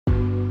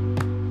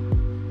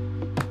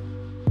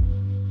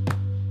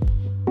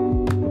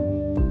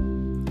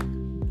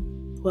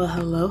Well,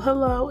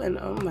 hello, and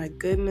oh my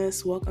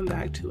goodness, welcome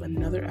back to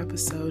another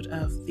episode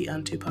of the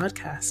Unto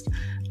Podcast.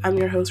 I'm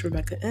your host,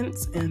 Rebecca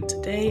Ince, and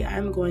today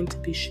I'm going to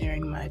be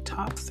sharing my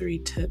top 3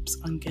 tips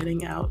on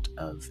getting out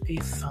of a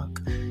funk.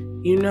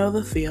 You know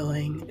the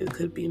feeling. It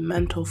could be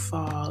mental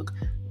fog,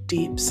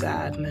 deep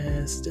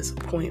sadness,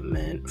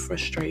 disappointment,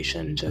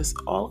 frustration, just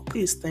all of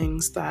these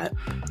things that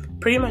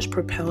pretty much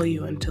propel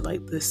you into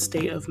like this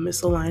state of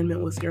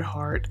misalignment with your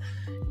heart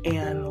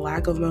and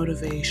lack of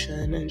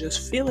motivation and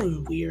just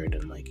feeling weird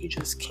and like you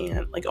just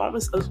can't, like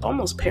it's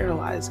almost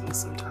paralyzing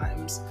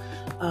sometimes.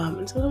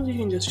 And sometimes you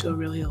can just feel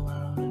really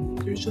alone, and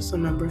there's just a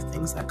number of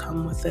things that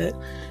come with it.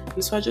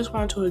 And so I just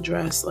want to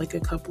address like a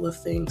couple of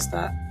things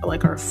that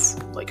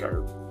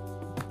are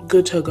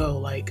good to go,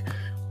 like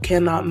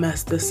cannot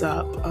mess this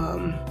up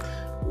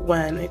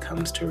when it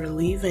comes to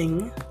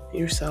relieving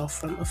yourself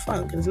from a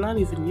funk. It's not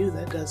even you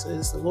that does it,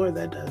 it's the Lord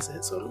that does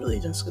it. So I'm really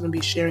just going to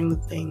be sharing the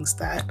things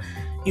that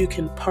you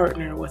can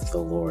partner with the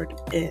Lord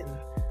in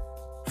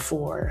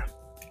for,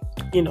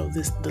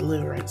 this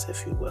deliverance,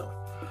 if you will.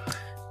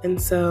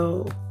 And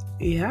so,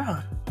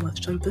 yeah, let's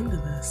jump into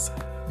this.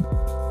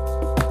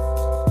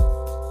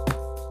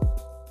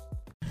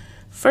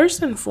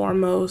 First and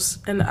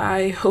foremost, and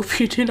I hope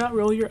you do not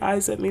roll your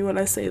eyes at me when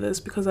I say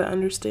this, because I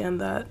understand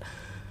that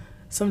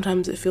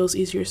sometimes it feels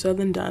easier said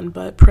than done,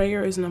 but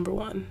prayer is number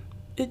one.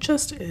 It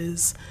just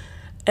is.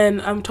 And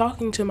I'm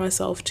talking to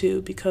myself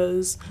too,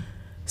 because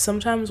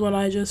sometimes when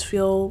I just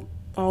feel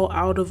all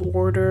out of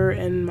order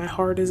and my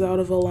heart is out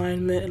of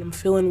alignment and I'm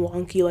feeling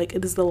wonky, like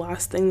it is the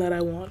last thing that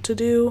I want to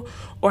do,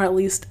 or at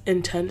least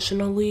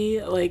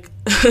intentionally. Like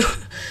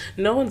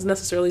no one's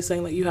necessarily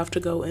saying that you have to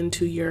go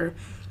into your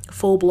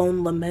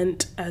full-blown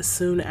lament as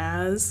soon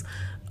as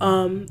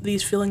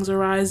these feelings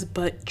arise,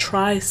 but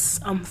try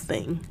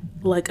something.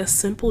 Like a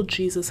simple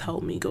Jesus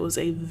help me goes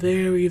a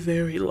very,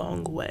 very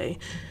long way.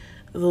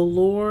 The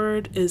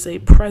Lord is a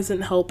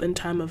present help in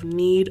time of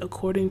need.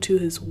 According to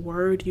his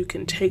word, you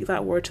can take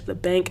that word to the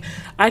bank.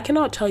 I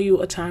cannot tell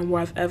you a time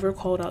where I've ever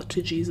called out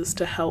to Jesus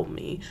to help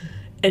me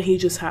and he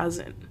just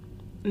hasn't.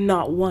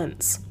 Not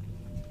once.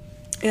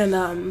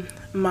 And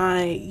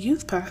my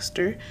youth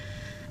pastor,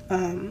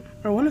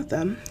 or one of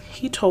them,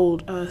 he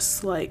told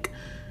us, like,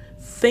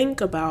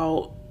 think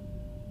about,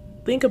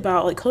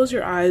 like, close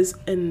your eyes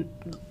and,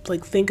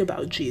 like, think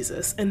about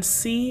Jesus and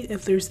see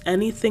if there's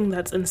anything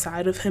that's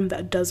inside of him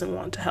that doesn't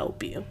want to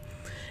help you.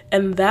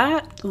 And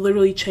that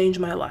literally changed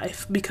my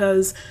life,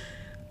 because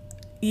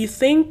you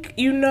think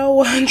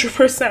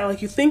 100%,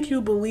 like, you think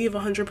you believe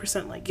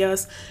 100%, like,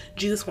 yes,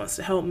 Jesus wants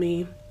to help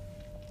me,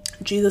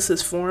 Jesus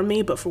is for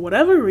me, but for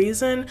whatever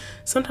reason,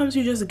 sometimes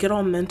you just get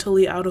all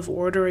mentally out of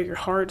order, or your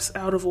heart's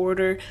out of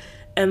order,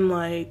 and,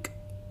 like,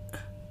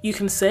 you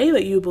can say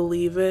that you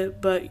believe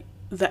it, but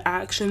the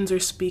actions are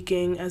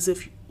speaking as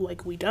if,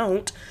 like, we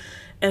don't.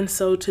 And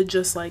so to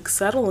just, like,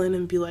 settle in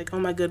and be like, oh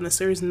my goodness,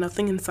 there is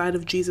nothing inside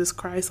of Jesus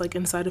Christ, like,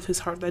 inside of his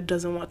heart that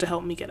doesn't want to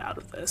help me get out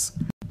of this.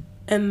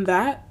 And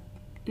that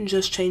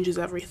just changes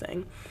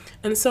everything.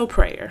 And so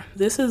prayer,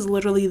 this is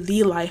literally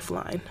the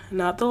lifeline,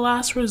 not the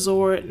last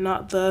resort,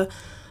 not the,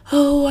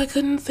 I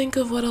couldn't think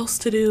of what else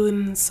to do,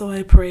 and so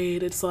I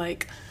prayed. It's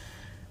like,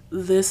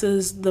 this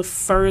is the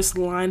first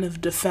line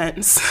of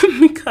defense,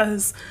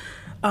 because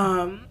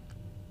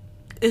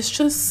it's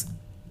just,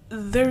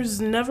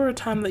 there's never a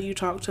time that you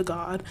talk to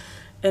God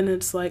and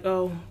it's like,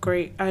 oh,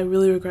 great, I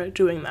really regret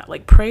doing that.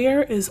 Like,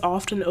 prayer is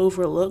often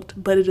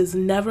overlooked, but it is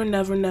never,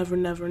 never, never,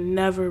 never,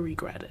 never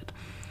regretted.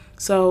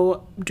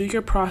 So do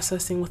your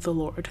processing with the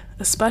Lord,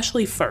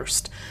 especially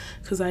first,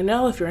 because I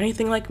know if you're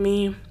anything like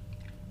me,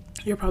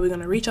 you're probably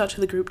going to reach out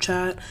to the group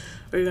chat,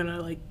 or you're going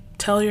to, like,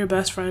 tell your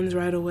best friends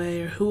right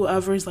away, or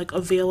whoever's, like,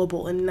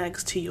 available and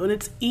next to you. And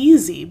it's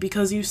easy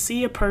because you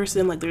see a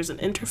person, like, there's an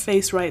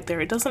interface right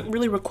there. It doesn't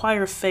really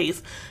require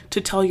faith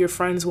to tell your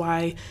friends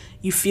why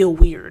you feel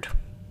weird.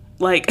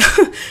 Like,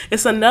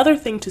 it's another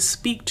thing to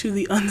speak to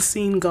the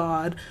unseen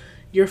God,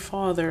 your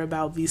Father,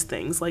 about these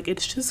things. Like,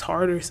 it's just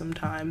harder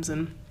sometimes,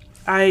 and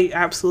I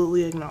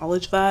absolutely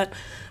acknowledge that,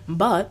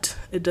 but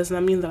it does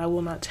not mean that I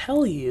will not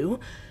tell you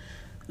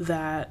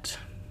that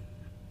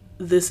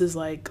this is,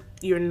 like,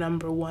 your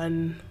number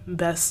one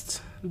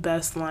best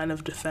line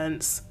of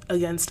defense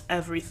against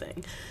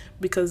everything,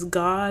 because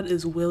God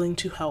is willing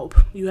to help.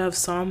 You have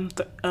Psalm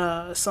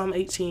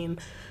 18,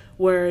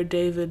 where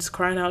David's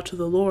crying out to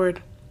the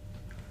Lord.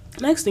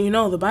 Next thing you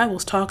know, the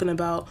Bible's talking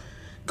about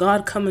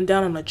God coming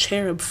down on a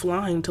cherub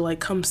flying to, like,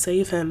 come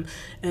save him,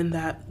 and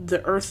that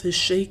the earth is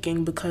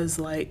shaking because,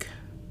 like,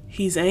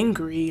 he's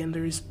angry and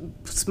there's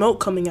smoke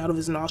coming out of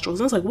his nostrils.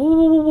 And it's like, whoa,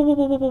 whoa, whoa, whoa,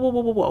 whoa, whoa,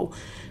 whoa, whoa, whoa.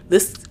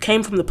 This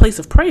came from the place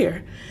of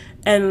prayer.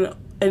 And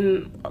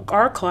in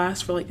our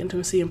class for, like,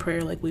 intimacy and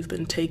prayer, like, we've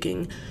been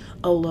taking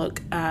a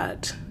look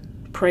at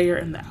prayer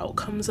and the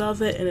outcomes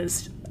of it, and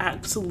it's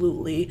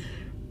absolutely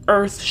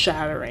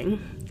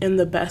earth-shattering in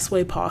the best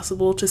way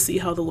possible to see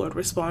how the Lord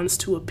responds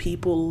to a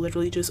people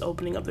literally just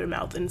opening up their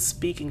mouth and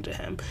speaking to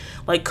him.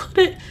 Like,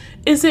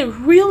 is it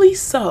really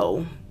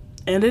so?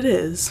 And it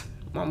is.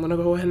 I'm going to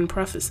go ahead and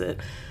preface it,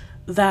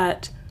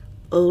 that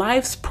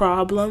life's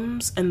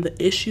problems and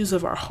the issues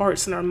of our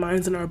hearts and our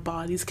minds and our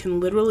bodies can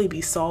literally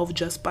be solved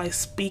just by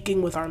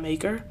speaking with our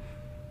maker.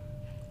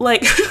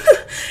 Like,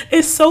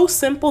 it's so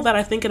simple that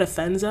I think it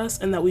offends us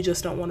and that we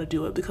just don't want to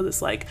do it, because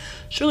it's like,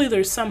 surely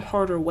there's some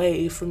harder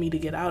way for me to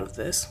get out of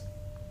this.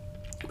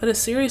 But it's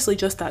seriously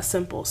just that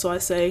simple. So I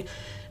say,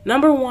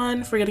 number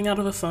one for getting out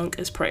of a funk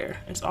is prayer.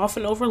 It's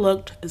often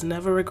overlooked, is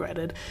never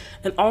regretted.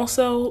 And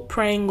also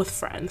praying with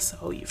friends.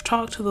 So you've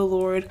talked to the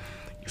Lord,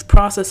 you've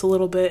processed a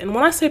little bit. And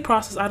when I say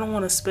process, I don't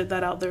want to spit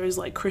that out there as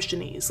like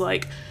Christianese.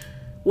 Like,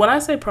 when I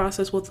say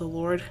process with the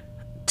Lord,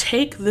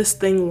 take this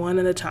thing one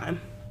at a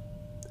time.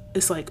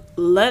 It's like,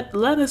 let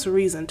us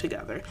reason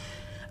together.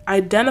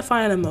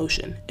 Identify an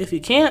emotion. If you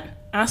can't,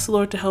 ask the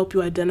Lord to help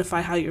you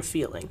identify how you're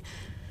feeling.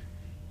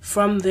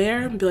 From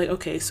there, be like,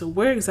 okay, so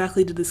where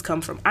exactly did this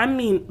come from? I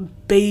mean,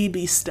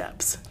 baby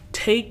steps.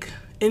 Take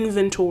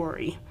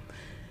inventory.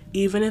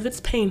 Even if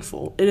it's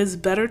painful, it is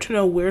better to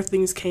know where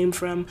things came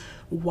from,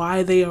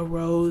 why they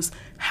arose,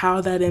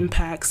 how that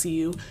impacts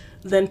you,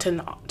 than to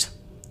not.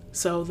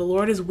 So the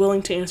Lord is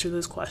willing to answer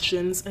those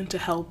questions and to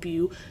help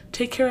you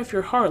take care of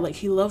your heart. Like,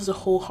 he loves a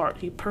whole heart.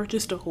 He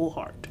purchased a whole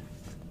heart.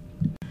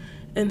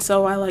 And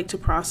so I like to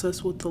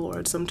process with the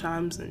Lord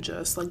sometimes, and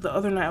just like the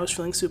other night I was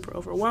feeling super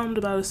overwhelmed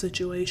about a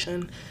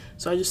situation.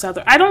 So I just sat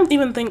there. I don't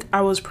even think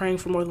I was praying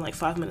for more than like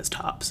 5 minutes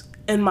tops.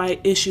 And my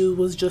issue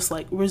was just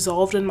like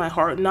resolved in my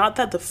heart. Not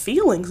that the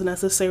feelings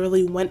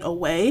necessarily went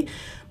away,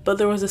 but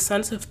there was a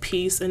sense of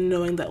peace in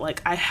knowing that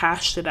like I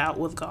hashed it out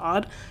with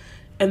God,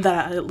 and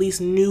that I at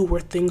least knew where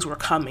things were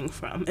coming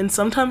from. And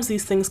sometimes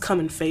these things come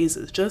in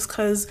phases. Just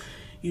because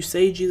you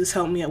say Jesus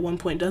help me at one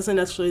point doesn't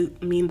necessarily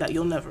mean that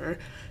you'll never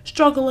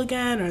struggle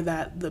again or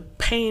that the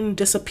pain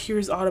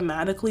disappears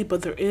automatically,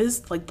 but there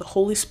is like the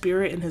Holy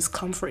Spirit and his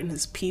comfort and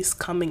his peace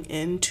coming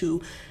in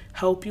to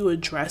help you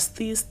address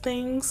these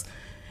things,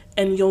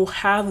 and you'll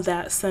have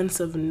that sense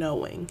of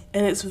knowing,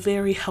 and it's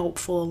very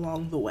helpful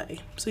along the way,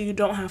 so you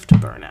don't have to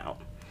burn out.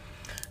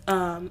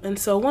 And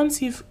so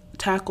once you've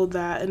tackled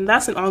that, and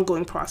that's an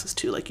ongoing process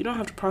too, like you don't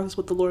have to process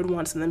what the Lord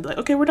wants and then be like,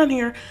 okay, we're done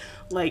here.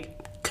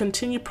 Like,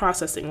 continue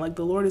processing. Like,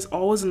 the Lord is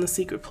always in the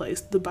secret place.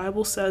 The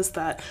Bible says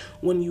that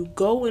when you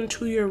go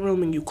into your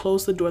room and you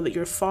close the door, that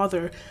your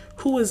Father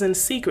who is in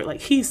secret,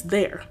 like he's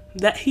there,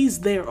 that he's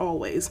there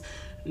always,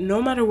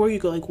 no matter where you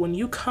go. Like, when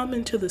you come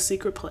into the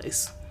secret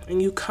place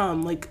and you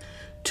come like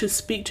to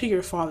speak to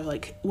your Father,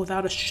 like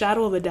without a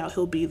shadow of a doubt,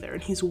 he'll be there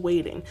and he's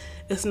waiting.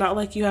 It's not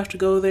like you have to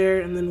go there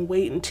and then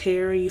wait and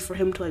tarry for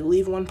him to like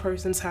leave one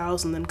person's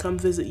house and then come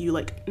visit you.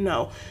 Like,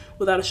 no,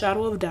 without a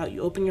shadow of a doubt,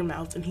 you open your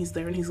mouth and he's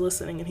there and he's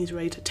listening and he's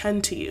ready to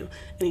tend to you,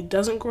 and he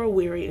doesn't grow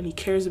weary and he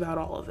cares about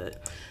all of it.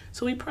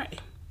 So we pray.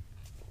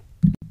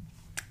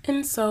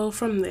 And so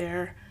from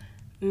there,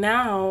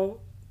 now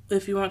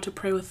if you want to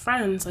pray with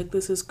friends, like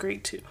this is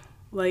great too.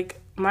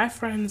 Like, my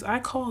friends, I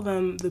call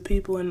them the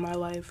people in my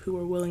life who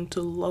are willing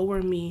to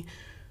lower me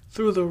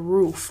through the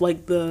roof.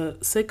 Like the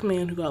sick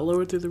man who got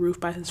lowered through the roof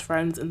by his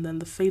friends, and then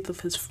the faith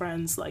of his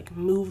friends like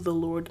moved the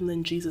Lord, and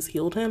then Jesus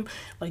healed him.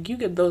 Like, you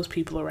get those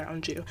people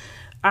around you.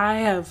 I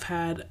have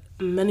had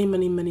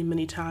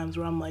many times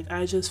where I'm like,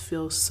 I just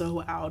feel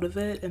so out of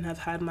it, and have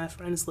had my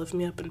friends lift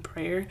me up in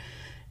prayer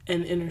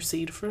and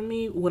intercede for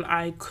me when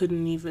I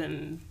couldn't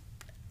even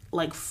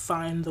like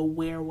find the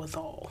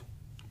wherewithal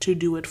to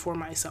do it for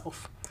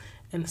myself.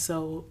 And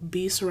so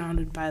be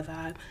surrounded by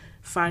that.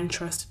 Find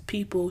trusted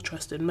people,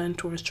 trusted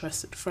mentors,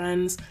 trusted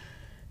friends,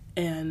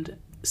 and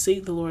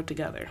seek the Lord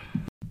together.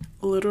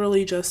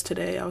 Literally just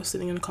today, I was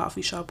sitting in a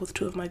coffee shop with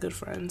two of my good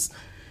friends.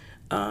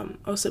 I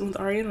was sitting with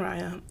Ari and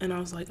Raya, and I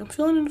was like, I'm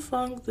feeling in a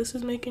funk. This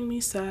is making me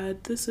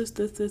sad. This is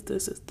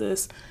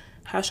this.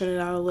 Hashing it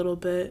out a little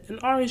bit. And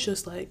Ari's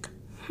just like,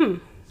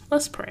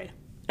 let's pray.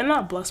 And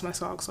not bless my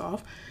socks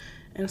off.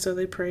 And so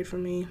they prayed for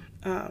me,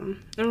 and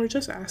were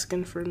just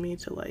asking for me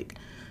to like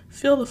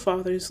feel the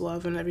Father's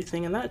love and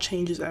everything, and that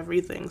changes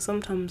everything.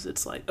 Sometimes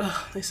it's like,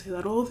 they say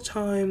that all the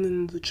time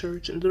in the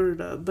church and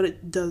but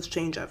it does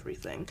change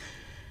everything.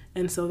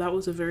 And so that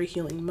was a very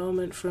healing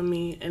moment for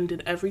me. And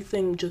did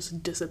everything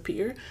just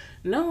disappear?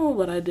 No,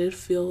 but I did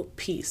feel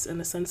peace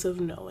and a sense of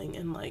knowing,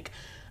 and like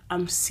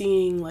I'm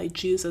seeing like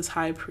Jesus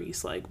high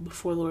priest, like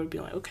before the Lord,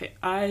 being like, okay,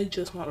 I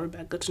just want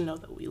Rebecca to know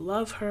that we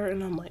love her.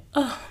 And I'm like,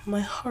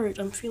 my heart,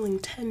 I'm feeling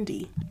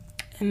tendy.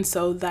 And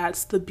so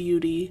that's the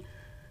beauty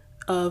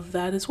of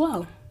that as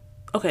well.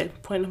 Okay,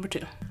 point number 2.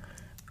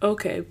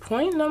 Okay,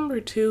 point number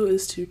 2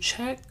 is to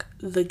check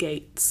the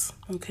gates.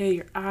 Okay,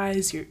 your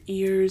eyes, your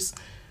ears,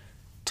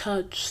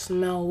 touch,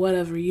 smell,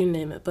 whatever, you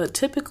name it. But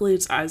typically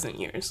it's eyes and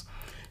ears.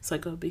 It's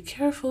like, oh, be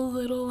careful,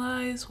 little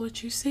eyes,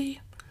 what you see.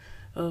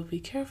 Oh, be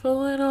careful,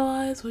 little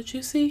eyes, what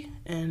you see,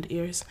 and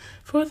ears.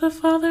 For the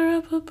Father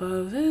up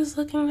above is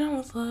looking down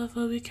with love.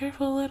 Oh, be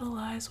careful, little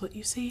eyes, what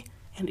you see,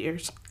 and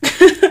ears.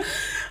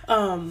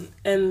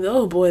 And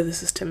oh boy,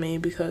 this is to me,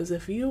 because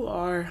if you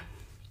are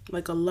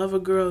like a lover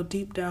girl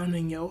deep down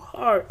in your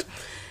heart,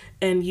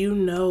 and you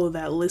know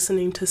that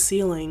listening to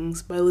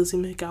Ceilings by Lizzie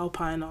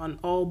McAlpine on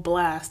all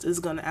blast is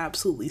gonna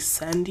absolutely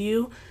send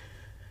you,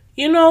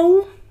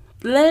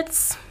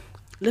 let's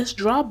let's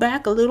draw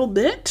back a little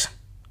bit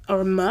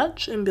or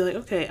much and be like,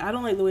 okay, I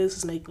don't like the way this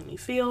is making me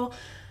feel.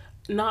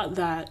 Not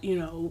that,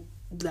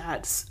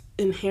 that's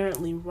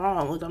inherently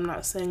wrong. Like, I'm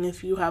not saying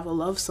if you have a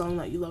love song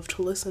that you love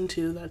to listen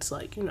to, that's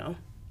like,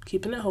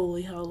 keeping it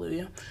holy,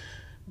 hallelujah.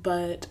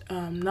 But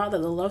not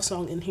that the love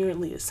song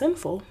inherently is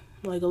sinful.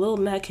 Like, a little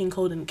Nat King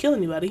Cole didn't kill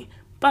anybody.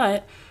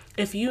 But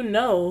if you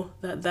know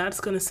that that's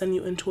going to send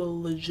you into a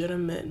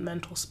legitimate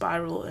mental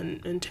spiral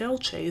and tail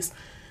chase,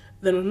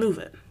 then remove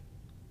it.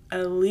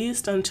 At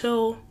least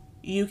until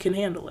you can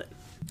handle it.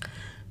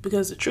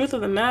 Because the truth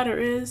of the matter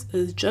is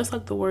just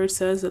like the word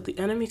says, that the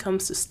enemy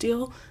comes to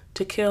steal,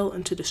 to kill,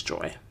 and to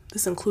destroy.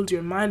 This includes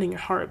your mind and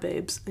your heart,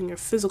 babes, and your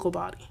physical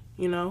body.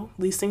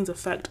 These things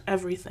affect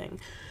everything.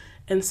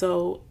 And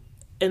so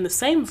in the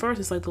same verse,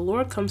 it's like the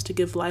Lord comes to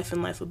give life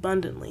and life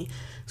abundantly.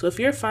 So if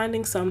you're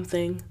finding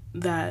something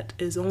that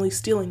is only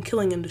stealing,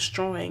 killing, and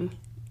destroying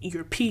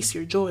your peace,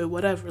 your joy,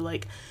 whatever,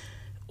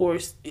 or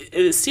it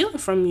is stealing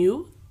from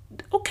you,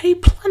 okay,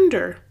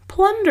 plunder,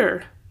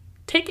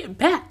 take it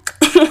back.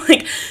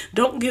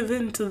 Don't give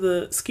in to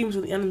the schemes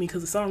of the enemy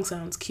because the song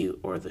sounds cute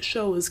or the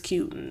show is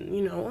cute and,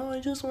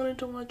 I just wanted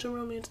to watch a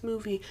romance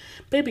movie.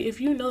 Baby,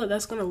 if you know that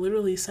that's going to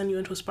literally send you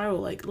into a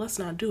spiral, let's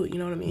not do it, you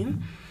know what I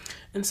mean?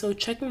 And so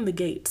checking the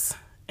gates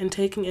and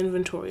taking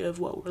inventory of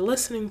what we're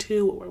listening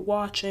to, what we're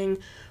watching,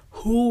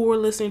 who we're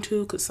listening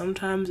to, because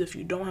sometimes if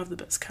you don't have the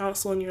best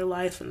counsel in your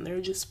life and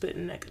they're just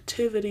spitting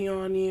negativity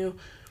on you,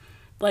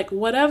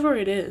 whatever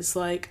it is,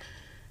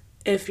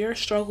 if you're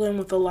struggling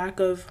with the lack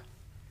of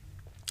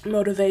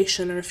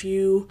motivation, or if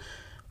you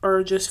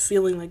are just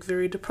feeling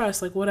very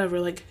depressed,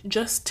 whatever,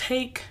 just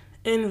take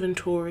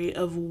inventory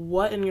of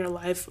what in your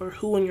life or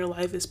who in your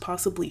life is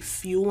possibly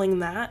fueling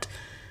that,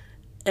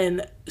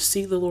 and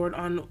seek the Lord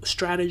on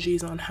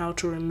strategies on how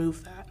to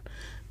remove that,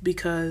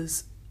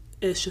 because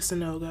it's just a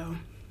no-go.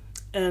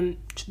 And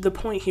the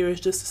point here is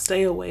just to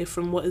stay away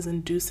from what is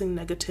inducing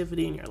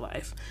negativity in your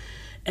life.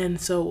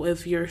 And so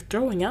if you're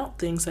throwing out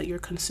things that you're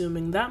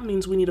consuming, that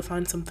means we need to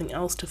find something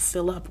else to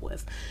fill up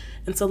with.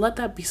 And so let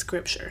that be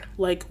scripture.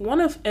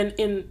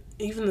 In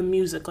even the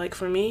music,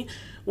 for me,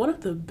 one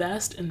of the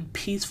best and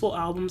peaceful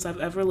albums I've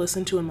ever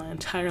listened to in my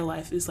entire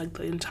life is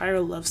the entire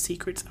Love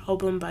Secrets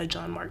album by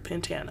John Mark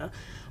Pantana.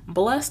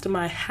 Blessed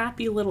my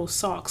happy little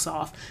socks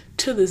off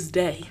to this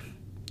day.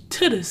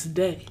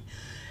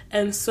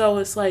 And so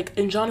it's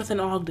in Jonathan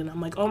Ogden,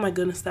 I'm oh my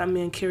goodness, that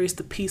man carries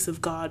the peace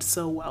of God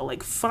so well.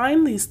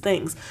 Find these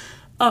things,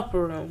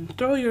 upper room,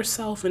 throw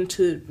yourself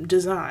into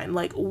design,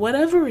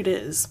 whatever it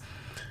is.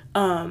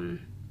 Surround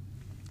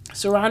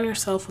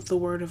yourself with the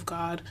word of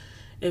God.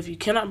 If you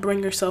cannot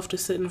bring yourself to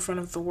sit in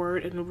front of the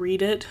word and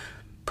read it,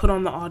 put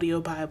on the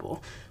audio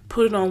Bible.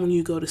 Put it on when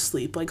you go to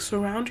sleep.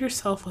 Surround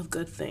yourself with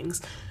good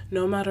things,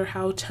 no matter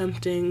how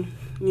tempting,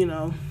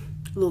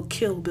 little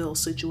Kill Bill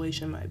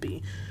situation might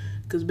be.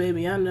 Because,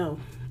 baby, I know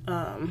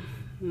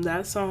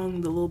that song,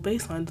 the little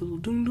bass line, the little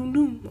doom, doom,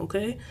 doom,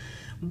 okay?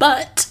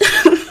 But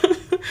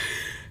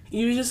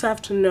you just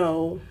have to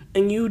know,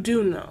 and you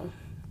do know,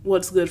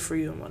 what's good for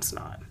you and what's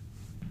not.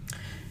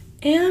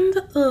 And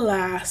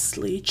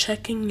lastly,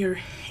 checking your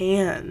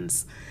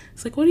hands.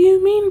 It's what do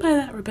you mean by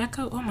that,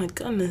 Rebecca? Oh, my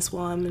goodness.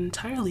 Well, I'm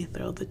entirely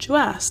thrilled that you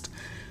asked.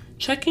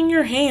 Checking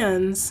your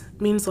hands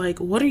means,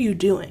 what are you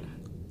doing?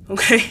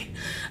 Okay,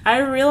 I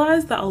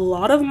realize that a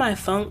lot of my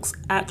funks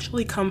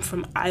actually come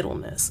from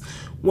idleness.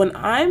 When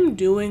I'm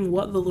doing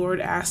what the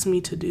Lord asked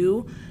me to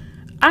do,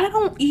 I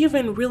don't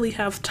even really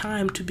have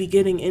time to be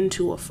getting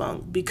into a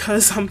funk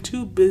because I'm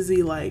too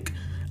busy.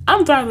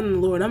 I'm thriving in the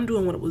Lord. I'm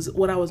doing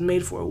what I was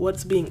made for,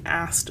 what's being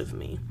asked of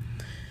me.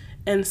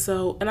 And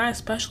I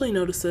especially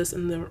notice this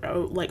in the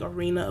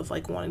arena of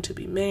wanting to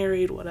be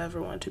married,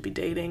 whatever, wanting to be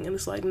dating. And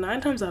it's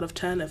 9 times out of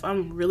 10, if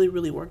I'm really,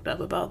 really worked up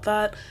about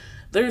that,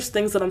 there's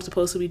things that I'm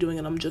supposed to be doing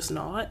and I'm just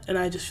not. And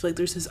I just feel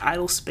there's this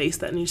idle space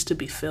that needs to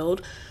be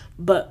filled.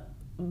 But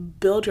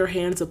build your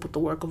hands up with the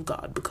work of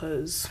God,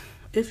 because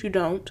if you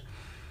don't,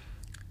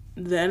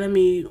 the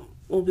enemy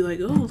will be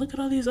oh, look at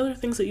all these other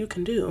things that you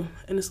can do.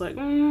 And it's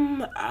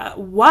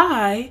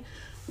why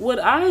would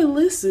I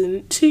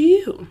listen to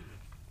you?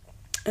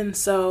 And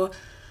so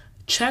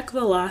check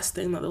the last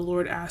thing that the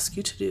Lord asks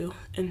you to do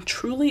and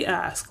truly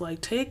ask,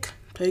 take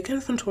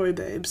inventory,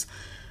 babes,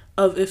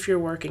 of if you're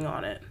working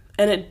on it.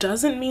 And it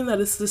doesn't mean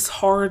that it's this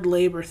hard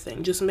labor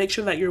thing. Just make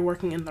sure that you're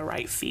working in the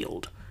right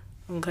field.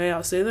 Okay,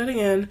 I'll say that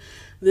again.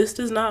 This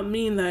does not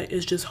mean that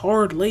it's just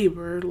hard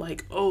labor.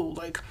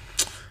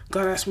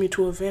 God asked me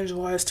to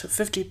evangelize to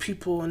 50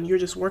 people and you're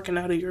just working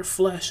out of your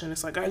flesh. And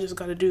it's I just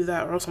got to do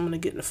that or else I'm going to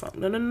get in the funk.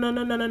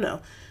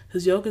 No.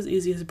 His yoke is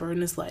easy, his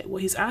burden is light.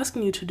 What he's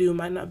asking you to do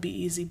might not be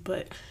easy,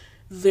 but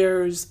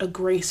there's a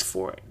grace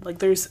for it.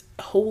 There's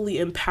holy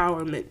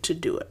empowerment to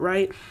do it,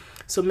 right?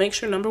 So make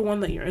sure, number one,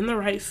 that you're in the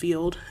right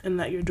field and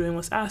that you're doing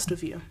what's asked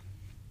of you.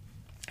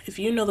 If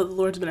you know that the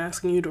Lord's been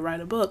asking you to write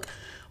a book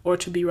or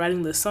to be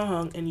writing this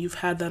song and you've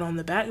had that on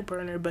the back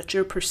burner, but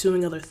you're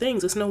pursuing other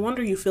things, it's no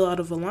wonder you feel out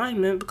of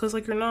alignment because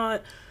you're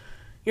not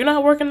You're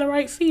not working the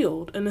right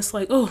field. And it's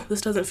like, oh,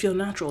 this doesn't feel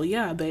natural.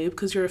 Yeah, babe,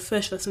 because you're a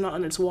fish that's not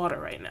in its water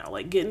right now.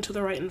 Like, get into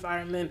the right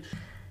environment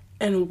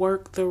and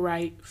work the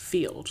right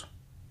field.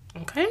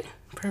 Okay?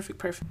 Perfect,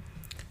 perfect.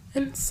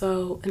 And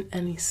so, in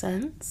any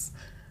sense,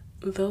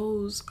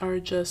 those are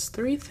just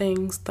 3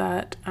 things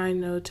that I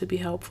know to be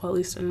helpful, at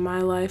least in my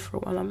life, for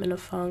when I'm in a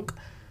funk,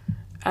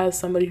 as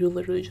somebody who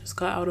literally just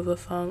got out of a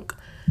funk.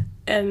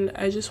 And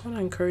I just want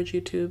to encourage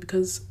you to,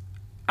 because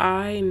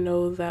I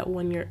know that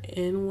when you're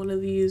in one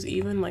of these,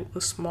 even like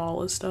the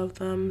smallest of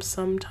them,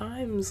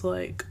 sometimes,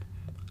 like,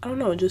 I don't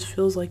know, it just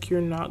feels like you're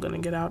not going to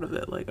get out of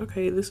it. Like,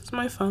 okay, this is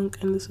my funk,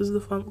 and this is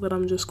the funk that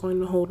I'm just going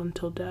to hold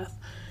until death.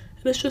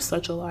 And it's just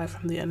such a lie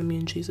from the enemy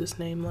in Jesus'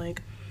 name.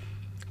 Like,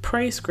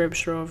 pray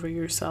scripture over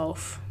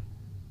yourself.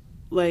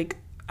 Like,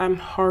 I'm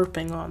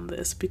harping on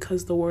this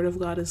because the word of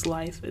God is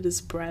life, it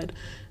is bread.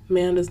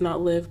 Man does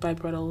not live by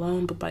bread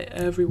alone, but by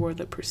every word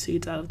that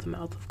proceeds out of the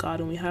mouth of God.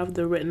 And we have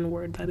the written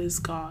word that is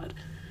God.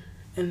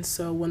 And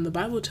so when the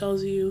Bible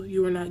tells you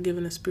you were not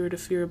given a spirit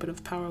of fear, but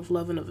of power, of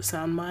love, and of a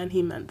sound mind,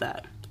 he meant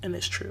that. And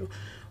it's true.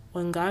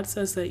 When God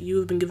says that you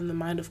have been given the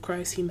mind of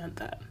Christ, he meant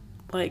that.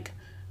 Like,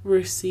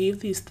 receive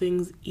these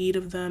things, eat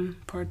of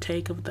them,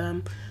 partake of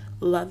them,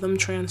 let them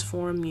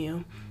transform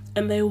you,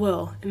 and they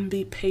will, and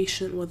be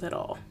patient with it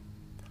all.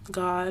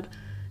 God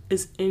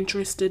is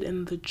interested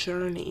in the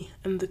journey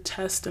and the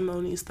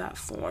testimonies that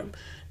form.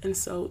 And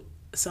so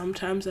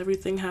sometimes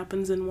everything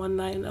happens in one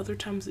night and other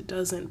times it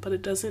doesn't. But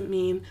it doesn't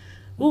mean,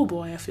 oh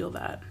boy, I feel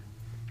that.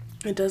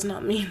 It does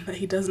not mean that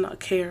he does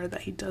not care,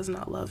 that he does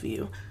not love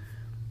you.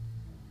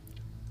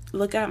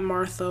 Look at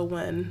Martha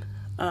when,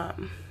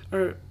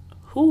 or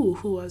who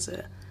was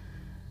it?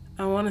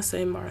 I want to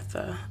say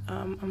Martha.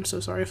 I'm so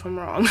sorry if I'm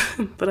wrong,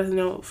 but I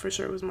know for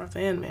sure it was Martha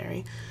and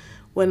Mary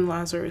when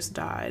Lazarus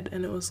died.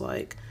 And it was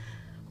like,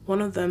 one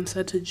of them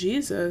said to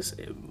Jesus,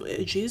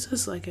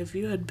 like, if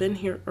you had been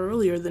here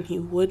earlier, then he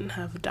wouldn't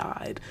have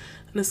died.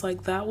 And it's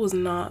like, that was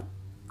not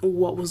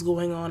what was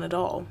going on at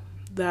all.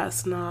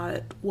 That's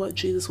not what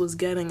Jesus was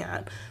getting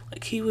at.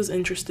 Like, he was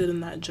interested in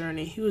that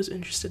journey. He was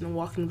interested in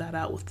walking that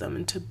out with them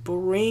and to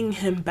bring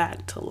him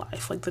back to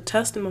life. Like, the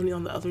testimony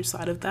on the other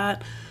side of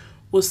that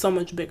was so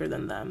much bigger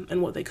than them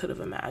and what they could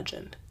have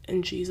imagined.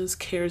 And Jesus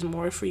cares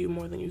more for you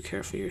more than you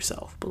care for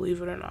yourself,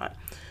 believe it or not.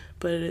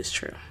 But it is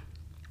true.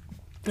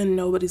 And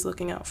nobody's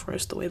looking out for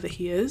us the way that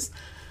he is.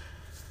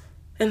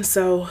 And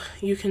so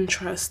you can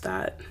trust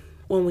that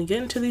when we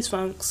get into these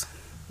funks,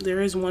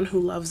 there is one who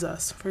loves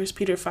us. 1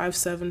 Peter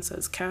 5:7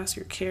 says, cast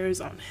your cares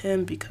on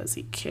him because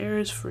he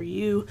cares for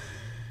you.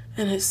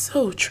 And it's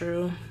so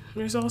true.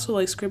 There's also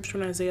like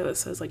scripture in Isaiah that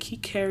says like he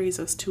carries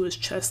us to his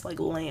chest like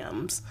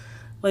lambs.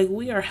 Like,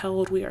 we are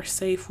held, we are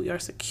safe, we are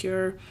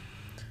secure.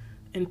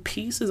 And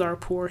peace is our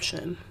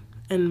portion.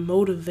 And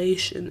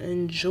motivation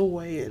and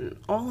joy and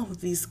all of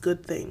these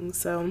good things.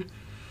 So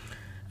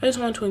I just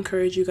wanted to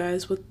encourage you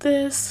guys with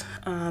this.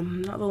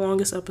 Not the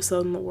longest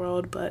episode in the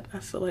world, but I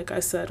feel like I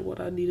said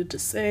what I needed to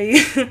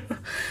say.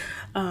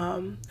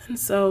 And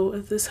so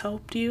if this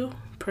helped you,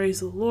 praise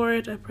the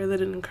Lord. I pray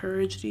that it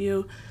encouraged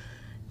you.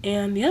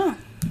 And yeah.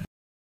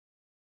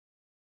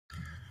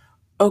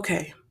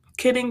 Okay.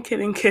 Kidding.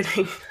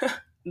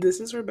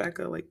 This is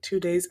Rebecca, like 2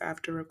 days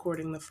after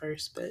recording the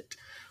first bit,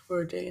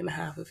 or a day and a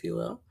half, if you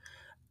will.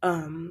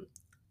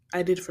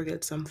 I did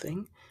forget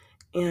something,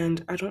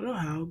 and I don't know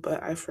how,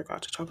 but I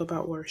forgot to talk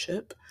about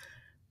worship.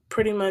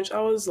 Pretty much,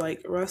 I was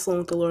like wrestling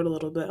with the Lord a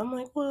little bit. I'm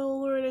like, well,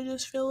 Lord, I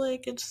just feel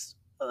like it's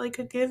like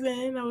a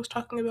given. I was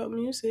talking about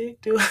music.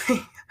 Do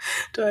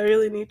I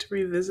really need to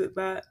revisit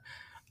that?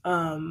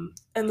 And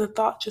the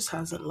thought just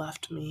hasn't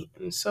left me.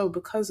 And so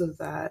because of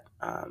that,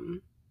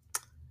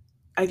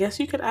 I guess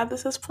you could add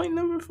this as point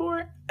number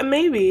 4.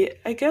 Maybe,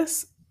 I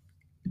guess,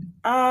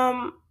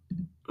 let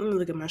me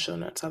look at my show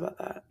notes. How about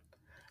that?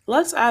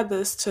 Let's add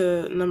this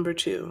to number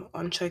 2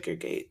 on Check Your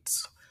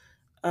Gates.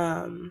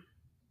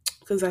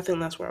 Because I think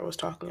that's where I was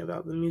talking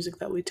about the music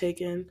that we take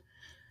in.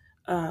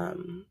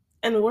 And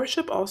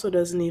worship also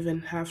doesn't even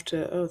have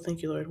to, oh,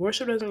 thank you, Lord.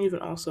 Worship doesn't even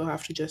also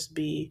have to just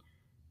be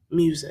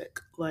music.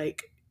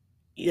 Like,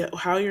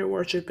 how you're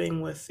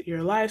worshiping with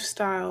your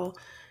lifestyle,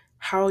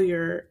 how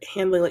you're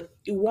handling, like,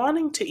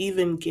 wanting to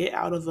even get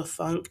out of a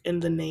funk in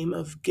the name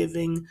of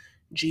giving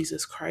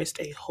Jesus Christ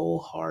a whole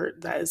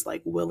heart that is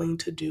like willing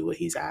to do what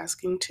he's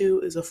asking to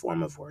is a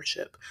form of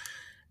worship.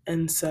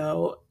 And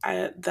so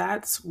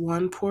that's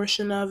one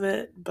portion of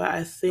it, but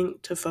I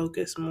think to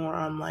focus more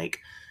on like,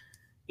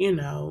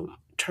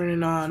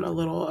 turning on a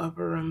little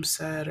upper room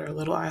set or a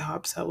little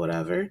IHOP set,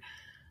 whatever,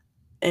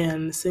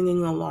 and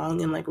singing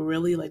along and like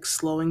really like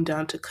slowing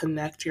down to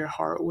connect your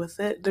heart with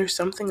it. There's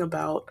something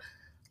about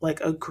like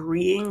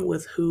agreeing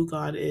with who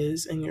God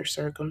is in your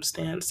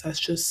circumstance that's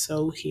just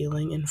so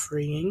healing and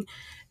freeing.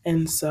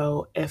 And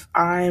so if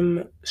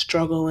I'm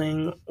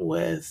struggling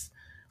with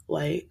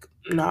like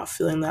not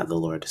feeling that the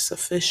Lord is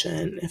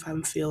sufficient, if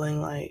I'm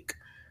feeling like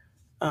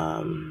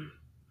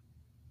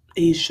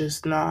he's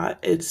just not,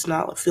 it's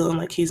not feeling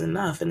like he's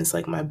enough, and it's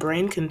like my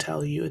brain can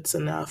tell you it's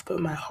enough, but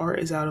my heart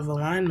is out of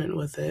alignment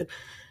with it,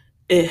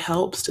 it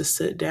helps to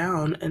sit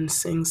down and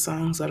sing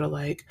songs that are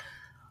like,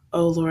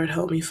 oh Lord,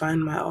 help me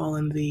find my all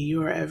in thee.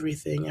 You are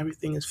everything.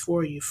 Everything is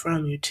for you,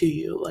 from you, to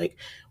you. Like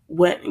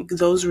when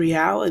those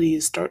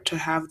realities start to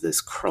have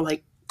this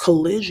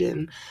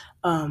collision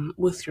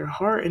with your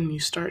heart, and you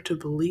start to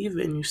believe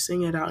it and you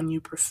sing it out and you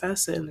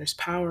profess it, and there's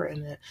power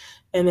in it,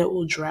 and it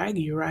will drag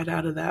you right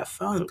out of that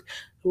funk.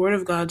 The word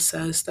of God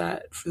says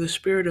that for the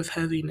spirit of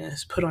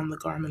heaviness, put on the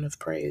garment of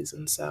praise.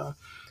 And so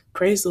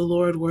praise the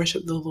Lord,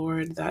 worship the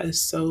Lord. That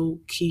is so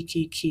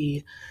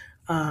key.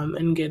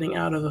 And getting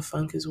out of a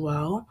funk as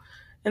well.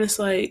 And it's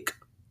like,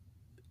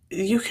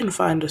 you can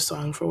find a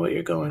song for what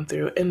you're going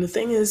through. And the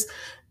thing is,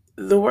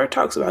 the word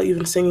talks about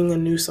even singing a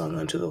new song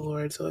unto the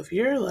Lord. So if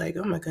you're like,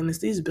 oh my goodness,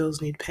 these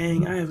bills need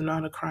paying, I have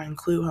not a crying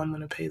clue how I'm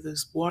going to pay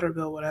this water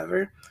bill,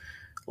 whatever.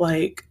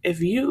 Like,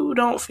 if you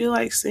don't feel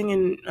like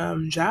singing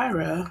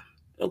Jireh,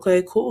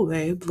 okay, cool,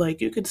 babe.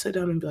 Like, you could sit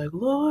down and be like,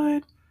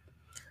 Lord,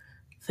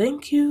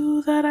 thank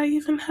you that I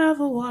even have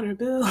a water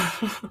bill.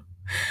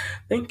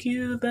 Thank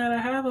you that I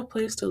have a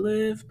place to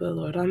live, but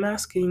Lord, I'm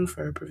asking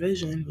for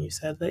provision. You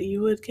said that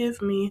you would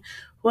give me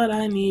what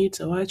I need,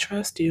 so I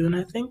trust you, and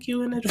I thank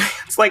you in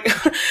advance. Like,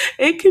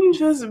 it can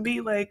just be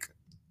like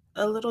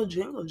a little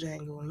jingle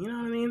jangle, you know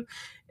what I mean?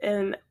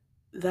 And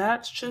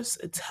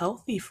it's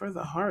healthy for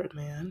the heart,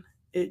 man.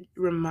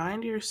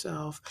 Remind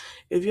yourself,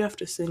 if you have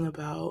to sing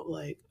about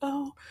like,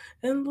 oh,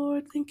 and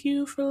Lord, thank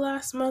you for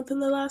last month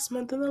and the last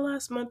month and the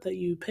last month that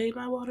you paid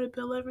my water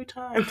bill every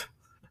time.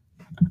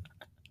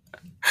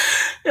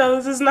 Yeah,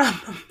 this is not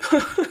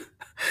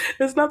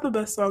it's not the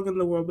best song in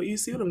the world, but you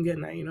see what I'm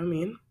getting at, you know what I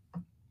mean?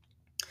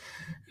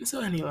 And so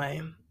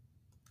anyway,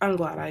 I'm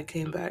glad I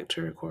came back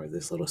to record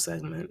this little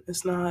segment.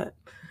 It's not,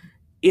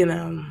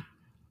 the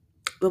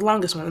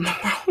longest one in the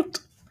world.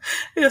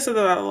 I guess I said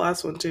about the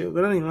last one too.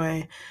 But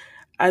anyway,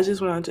 I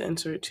just wanted to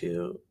enter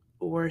to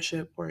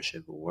worship,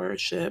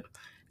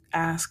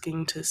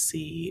 asking to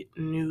see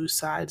new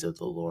sides of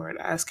the Lord,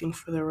 asking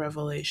for the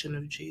revelation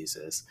of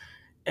Jesus,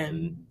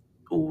 and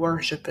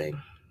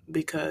worshiping,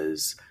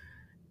 because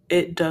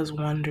it does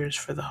wonders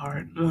for the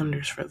heart,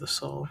 wonders for the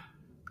soul.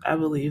 I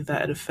believe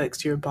that it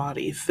affects your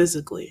body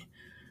physically.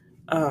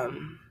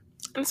 And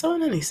so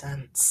in any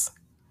sense,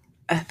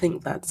 I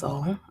think that's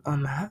all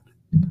on that.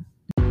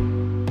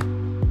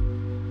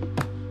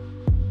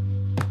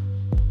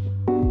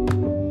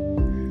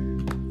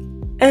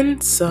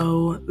 And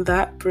so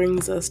that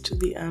brings us to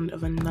the end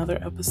of another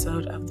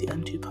episode of the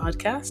Unto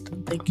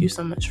Podcast. Thank you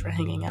so much for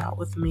hanging out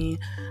with me.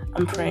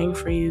 I'm praying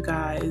for you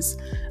guys.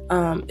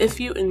 If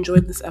you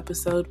enjoyed this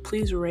episode,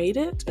 please rate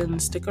it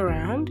and stick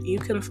around. You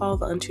can follow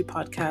the Unto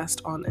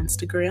Podcast on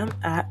Instagram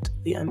at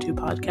the Unto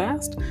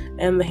Podcast.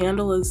 And the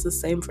handle is the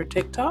same for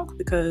TikTok,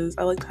 because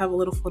I like to have a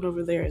little fun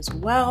over there as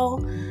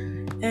well.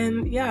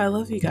 And yeah, I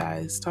love you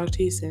guys. Talk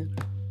to you soon.